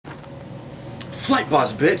Flight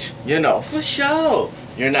boss, bitch. You know, for sure.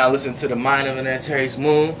 You're now listening to the Mind of an Antares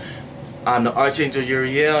Moon. I'm the Archangel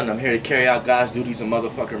Uriel, and I'm here to carry out God's duties and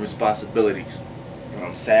motherfucking responsibilities. You know what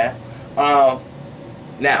I'm saying?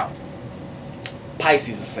 Now,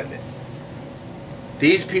 Pisces Ascendant.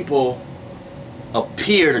 These people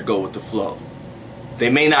appear to go with the flow. They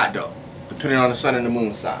may not, though, depending on the sun and the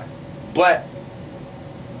moon sign. But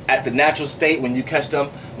at the natural state, when you catch them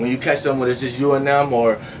when it's just you and them,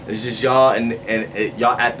 or it's just y'all and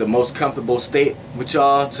y'all at the most comfortable state with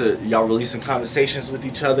y'all, to y'all releasing conversations with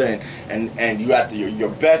each other, and you at your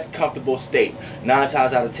best comfortable state, 9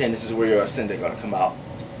 times out of 10, this is where your ascendant gonna come out,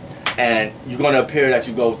 and you're gonna appear that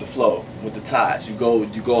you go with the flow, with the tides. You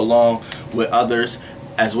go along with others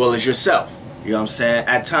as well as yourself. You know what I'm saying?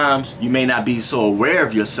 At times you may not be so aware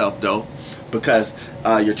of yourself though, because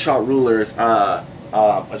your chart ruler is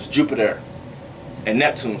Jupiter and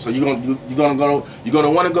Neptune. So you're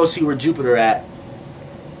gonna want to go see where Jupiter at,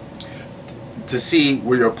 to see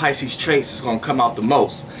where your Pisces traits is gonna come out the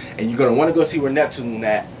most, and you're gonna want to go see where Neptune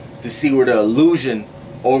at, to see where the illusion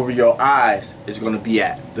over your eyes is gonna be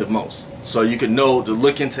at the most. So you can know to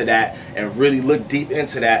look into that and really look deep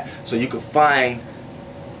into that, so you can find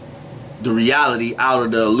the reality out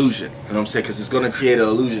of the illusion. You know what I'm saying? Because it's gonna create an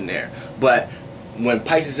illusion there. But when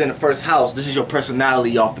Pisces is in the first house, this is your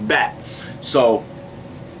personality off the bat. So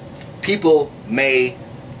people may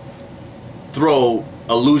throw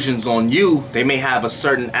illusions on you. They may have a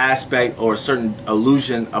certain aspect or a certain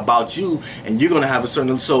illusion about you, and you're going to have a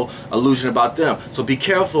certain illusion about them. So be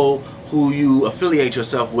careful who you affiliate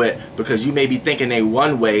yourself with, because you may be thinking they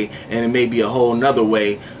one way and it may be a whole nother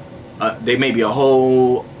way. They may be a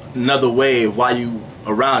whole another way of why you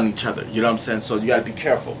around each other. You know what I'm saying? So you got to be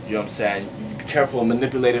careful. You know what I'm saying? You be careful of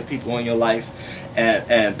manipulative people in your life,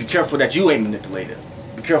 and be careful that you ain't manipulative.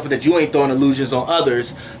 Be careful that you ain't throwing illusions on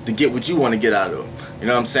others to get what you want to get out of them. You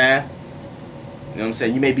know what I'm saying? You know what I'm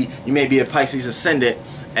saying? You may be a Pisces Ascendant,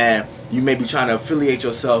 and you may be trying to affiliate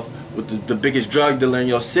yourself with the biggest drug dealer in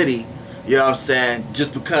your city. You know what I'm saying?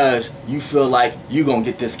 Just because you feel like you gonna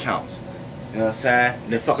get discounts. You know what I'm saying?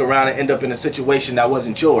 And then fuck around and end up in a situation that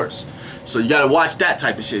wasn't yours. So you gotta watch that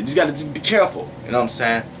type of shit. You just gotta be careful. You know what I'm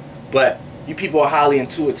saying? But you people are highly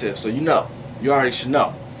intuitive, so you know. You already should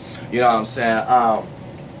know. You know what I'm saying?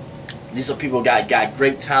 These are people got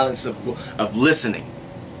great talents of listening.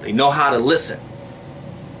 They know how to listen.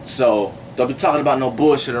 So don't be talking about no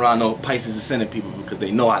bullshit around no Pisces Ascendant people, because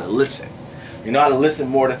they know how to listen. You know how to listen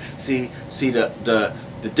more to see the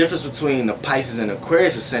difference between the Pisces and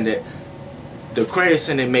Aquarius Ascendant. The Aquarius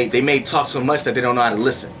Ascendant may talk so much that they don't know how to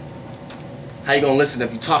listen. How you gonna listen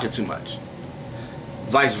if you talking too much?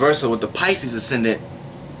 Vice versa with the Pisces Ascendant,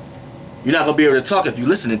 you're not gonna be able to talk if you're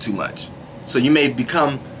listening too much. So you may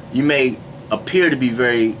appear to be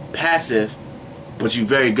very passive, but you're a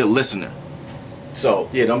very good listener. So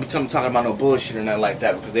yeah, don't be talking about no bullshit or nothing like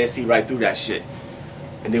that, because they see right through that shit.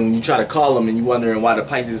 And then when you try to call them and you wondering why the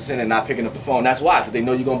Pisces Ascendant not picking up the phone, that's why, because they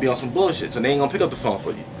know you're gonna be on some bullshit, so they ain't gonna pick up the phone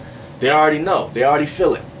for you. They already know. They already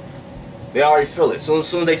feel it. They already feel it. Soon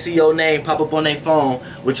as they see your name pop up on their phone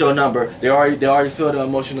with your number, they already feel the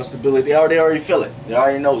emotional stability. They already feel it. They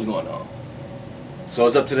already know what's going on. So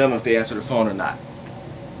it's up to them if they answer the phone or not.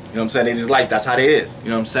 You know what I'm saying? They just that's how they is. You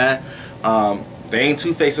know what I'm saying? They ain't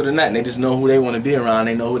two-faced or nothing. They just know who they want to be around.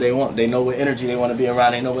 They know who they want. They know what energy they want to be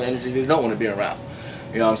around. They know what energy they don't want to be around.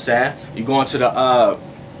 You know what I'm saying? You go into the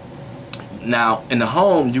now in the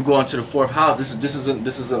home, you go into the 4th house. This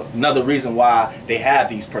is another reason why they have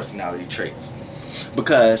these personality traits,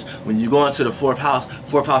 because when you go into the 4th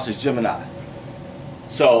house is Gemini.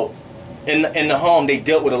 So in the home, they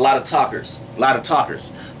dealt with a lot of talkers.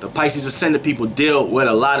 The Pisces Ascendant people deal with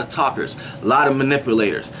a lot of talkers, a lot of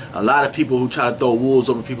manipulators, a lot of people who try to throw wolves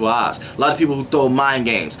over people's eyes, a lot of people who throw mind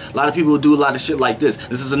games, a lot of people who do a lot of shit like this.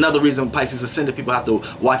 This is another reason Pisces Ascendant people have to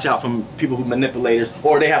watch out from people who manipulators,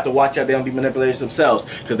 or they have to watch out they don't be manipulators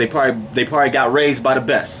themselves, because they probably got raised by the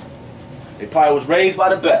best. They probably was raised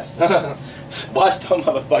by the best. Watch them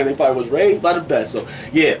motherfucker. They probably was raised by the best. So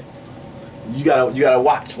yeah. You gotta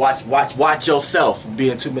watch yourself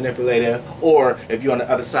being too manipulative, or if you're on the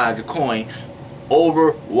other side of the coin,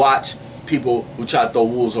 watch people who try to throw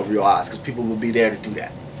wolves over your eyes, because people will be there to do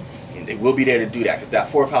that, and they will be there to do that, because that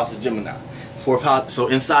 4th house is Gemini. 4th house. So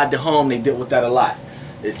inside the home, they deal with that a lot.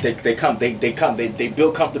 They build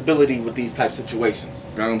comfortability with these type situations.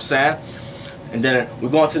 You know what I'm saying? And then we're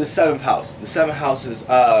going to the 7th house. The 7th house is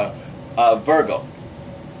Virgo.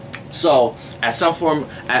 So at some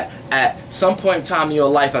point in time in your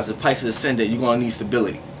life as a Pisces Ascendant, you're gonna need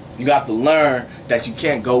stability. You got to learn that you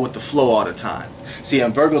can't go with the flow all the time. See,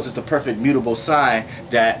 and Virgos is the perfect mutable sign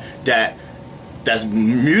that that's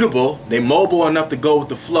mutable. They mobile enough to go with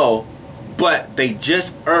the flow, but they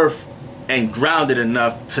just earth and grounded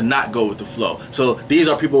enough to not go with the flow. So these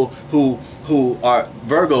are people who are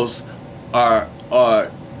Virgos,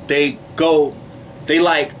 they go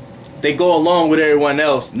along with everyone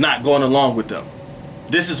else, not going along with them.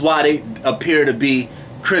 This is why they appear to be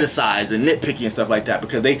criticized and nitpicky and stuff like that,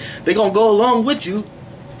 because they gonna go along with you,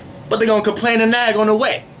 but they gonna complain and nag on the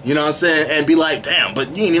way. You know what I'm saying? And be like, damn,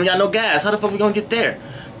 but you ain't even got no gas. How the fuck we gonna get there?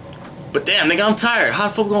 But damn, nigga, I'm tired. How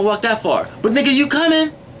the fuck we gonna walk that far? But nigga, you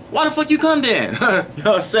coming? Why the fuck you come then? You know what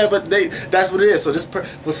I'm saying? But that's what it is. So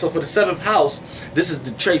so for the 7th house, this is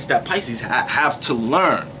the traits that Pisces have to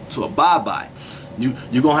learn to abide by.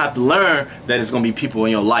 You're gonna have to learn that it's gonna be people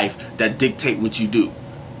in your life that dictate what you do.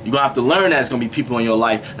 You're gonna have to learn that it's gonna be people in your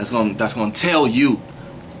life that's gonna tell you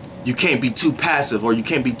you can't be too passive, or you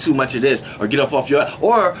can't be too much of this, or get off your,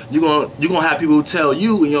 or you're gonna have people who tell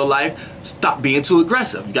you in your life, stop being too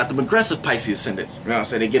aggressive. You got them aggressive Pisces ascendants. You know what I'm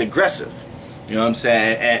saying? They get aggressive. You know what I'm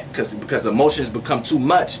saying? And because emotions become too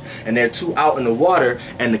much and they're too out in the water,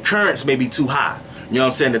 and the currents may be too high. You know what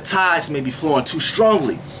I'm saying? The tides may be flowing too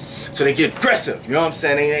strongly, so they get aggressive. You know what I'm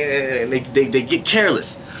saying? They get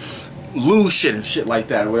careless, lose shit and shit like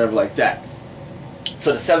that, or whatever like that.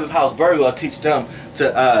 So the 7th house Virgo will teach them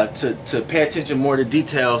to pay attention more to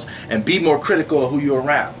details and be more critical of who you're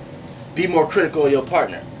around. Be more critical of your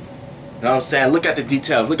partner. You know what I'm saying? Look at the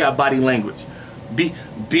details. Look at body language.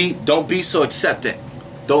 Don't be so acceptant.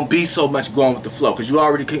 Don't be so much going with the flow, because you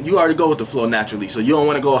already go with the flow naturally. So you don't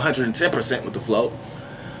want to go 110% with the flow.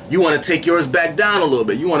 You want to take yours back down a little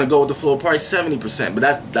bit. You want to go with the flow probably 70%. But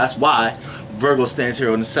that's why Virgo stands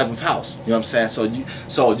here in the 7th house. You know what I'm saying?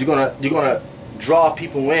 So you're gonna draw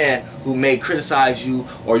people in who may criticize you,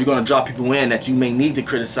 or you're gonna draw people in that you may need to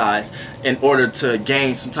criticize in order to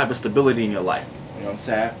gain some type of stability in your life. You know what I'm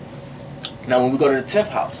saying? Now when we go to the 10th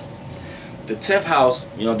house, the 10th house,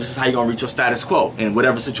 you know, this is how you're gonna reach your status quo in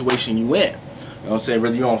whatever situation you in. You know what I'm saying?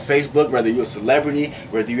 Whether you're on Facebook, whether you're a celebrity,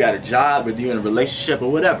 whether you're at a job, whether you're in a relationship or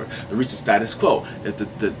whatever, to reach the status quo is the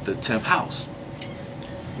 10th house,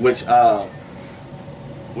 which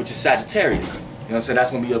is Sagittarius. You know what I'm saying? That's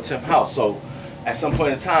gonna be your 10th house. So at some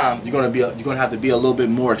point in time, you're gonna have to be a little bit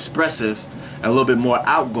more expressive and a little bit more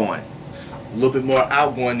outgoing,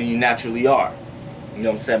 than you naturally are. You know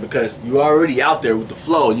what I'm saying? Because you're already out there with the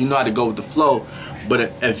flow. You know how to go with the flow.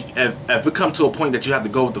 But if it comes to a point that you have to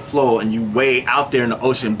go with the flow and you way out there in the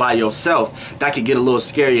ocean by yourself, that could get a little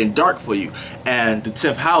scary and dark for you. And the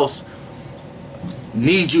 10th house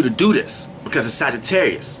needs you to do this because it's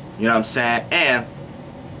Sagittarius. You know what I'm saying? And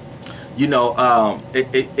you know,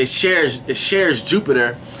 it shares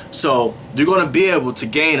Jupiter, so you're gonna be able to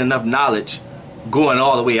gain enough knowledge going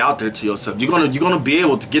all the way out there to yourself. You're gonna be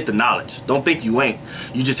able to get the knowledge. Don't think you ain't.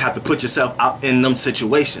 You just have to put yourself out in them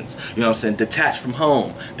situations. You know what I'm saying? Detach from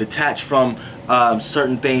home. Detach from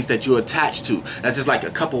certain things that you're attached to. That's just like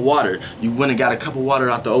a cup of water. You went and got a cup of water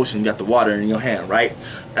out the ocean. You got the water in your hand, right?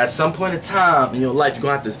 At some point in time in your life, you're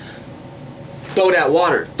gonna have to throw that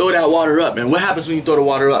water up. And what happens when you throw the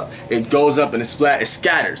water up? It goes up and it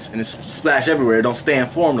scatters and it splash everywhere. It don't stay in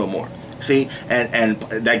form no more. See, and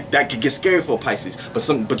that could get scary for Pisces. But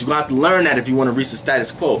you're gonna have to learn that if you want to reach the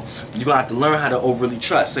status quo. You're gonna have to learn how to overly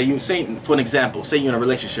trust. Say for an example, say you're in a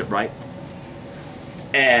relationship, right?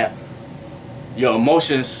 And your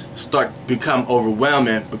emotions start become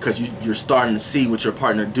overwhelming because you're starting to see what your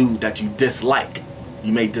partner do that you dislike.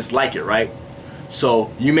 You may dislike it, right?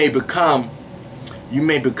 So you may become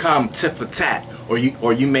tit for tat, or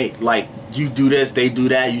you may, like, you do this, they do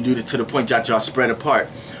that, you do this to the point that y'all spread apart.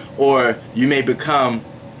 Or you may become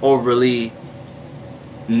overly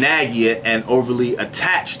naggy and overly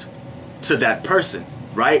attached to that person,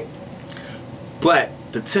 right? But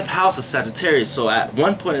the 10th house is Sagittarius, so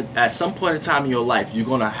at some point in time in your life, you're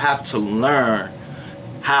gonna have to learn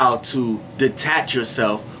how to detach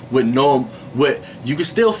yourself with you can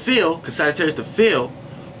still feel, because Sagittarius to feel,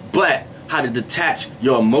 but how to detach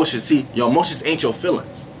your emotions. See, your emotions ain't your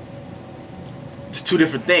feelings. It's two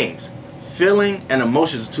different things. Feeling and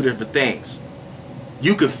emotions are two different things.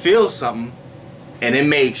 You could feel something and it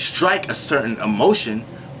may strike a certain emotion,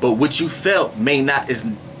 but what you felt is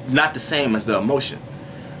not the same as the emotion.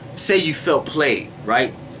 Say you felt played,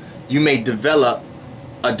 right? You may develop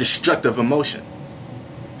a destructive emotion.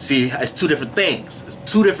 See, it's two different things. It's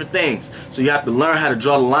two different things. So you have to learn how to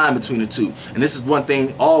draw the line between the two. And this is one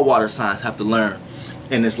thing all water signs have to learn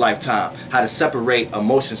in this lifetime, how to separate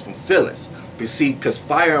emotions from feelings. But see, because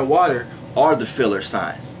fire and water are the filler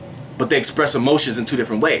signs, but they express emotions in two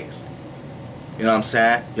different ways. You know what I'm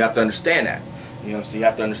saying? You have to understand that. You know what I'm saying? You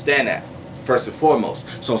have to understand that. first and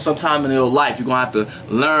foremost. So sometime in your life, you're going to have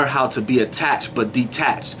to learn how to be attached but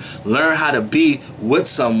detached. Learn how to be with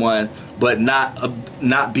someone but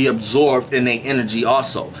not be absorbed in their energy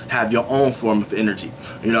also. Have your own form of energy.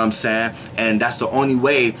 You know what I'm saying? And that's the only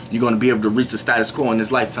way you're going to be able to reach the status quo in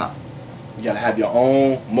this lifetime. You got to have your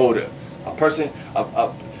own motive. A person,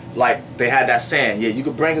 like they had that saying, yeah, you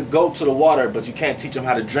could bring a goat to the water, but you can't teach them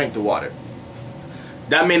how to drink the water.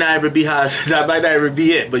 That may not ever be that might not ever be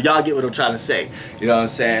it, but y'all get what I'm trying to say. You know what I'm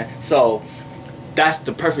saying? So that's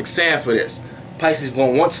the perfect saying for this. Pisces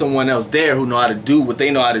gonna want someone else there who know how to do what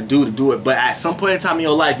they know how to do it. But at some point in time in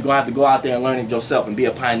your life, you're gonna have to go out there and learn it yourself and be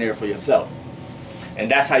a pioneer for yourself.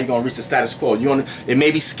 And that's how you're gonna reach the status quo. It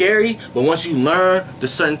may be scary, but once you learn the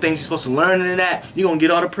certain things you're supposed to learn in that, you're gonna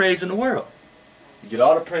get all the praise in the world. You get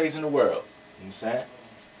all the praise in the world. You know what I'm saying?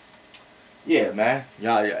 Yeah, man.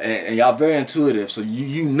 Y'all very intuitive, so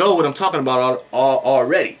you know what I'm talking about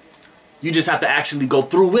already. You just have to actually go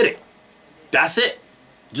through with it. That's it.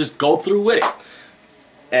 Just go through with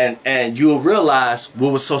it. And you'll realize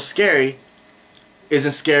what was so scary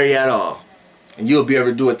isn't scary at all. And you'll be able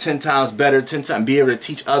to do it 10 times better, 10 times, be able to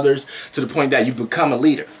teach others to the point that you become a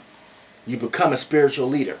leader. You become a spiritual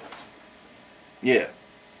leader. Yeah.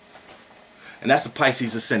 And that's the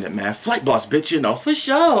Pisces Ascendant, man. Flight boss, bitch, you know, for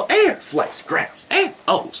sure. Air, flex, grams, and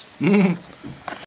O's.